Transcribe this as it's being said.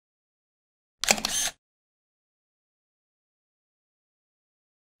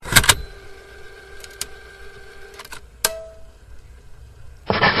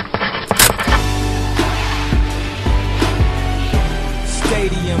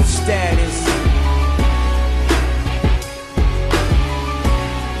status.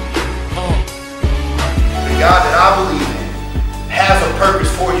 The God that I believe in has a purpose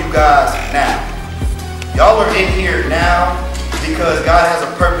for you guys now. Y'all are in here now because God has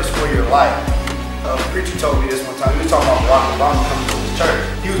a purpose for your life. A preacher told me this one time. He was talking about Barack Obama coming to the church.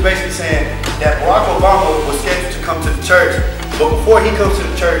 He was basically saying that Barack Obama was scheduled to come to the church, but before he comes to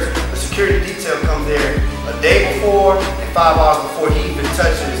the church, the security detail comes there a day before and 5 hours before he even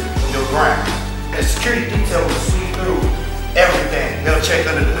touches the ground. And the security detail will sweep through everything. They'll check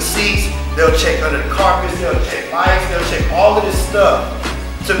under the seats, they'll check under the carpets, they'll check lights, they'll check all of this stuff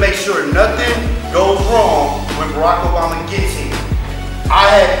to make sure nothing goes wrong when Barack Obama gets here. I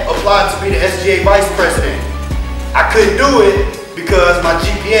had applied to be the SGA vice president. I couldn't do it because my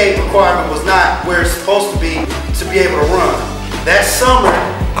GPA requirement was not where it's supposed to be able to run. That summer,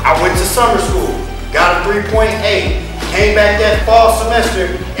 I went to summer school, got a 3.8, came back that fall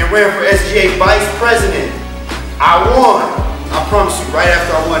semester and ran for SGA vice president. I won. I promise you, right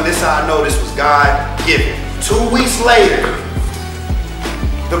after I won, this is how I know this was God-given. 2 weeks later,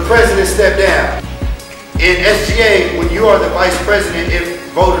 the president stepped down. In SGA, when you are the vice president, if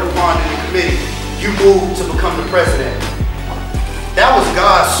voted upon in the committee, you move to become the president. That was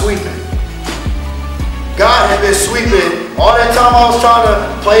God sweeping. God had been sweeping all that time I was trying to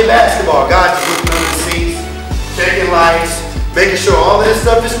play basketball. God just looking under the seats, checking lights, making sure all of this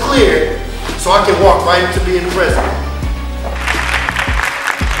stuff is clear so I can walk right into being the president.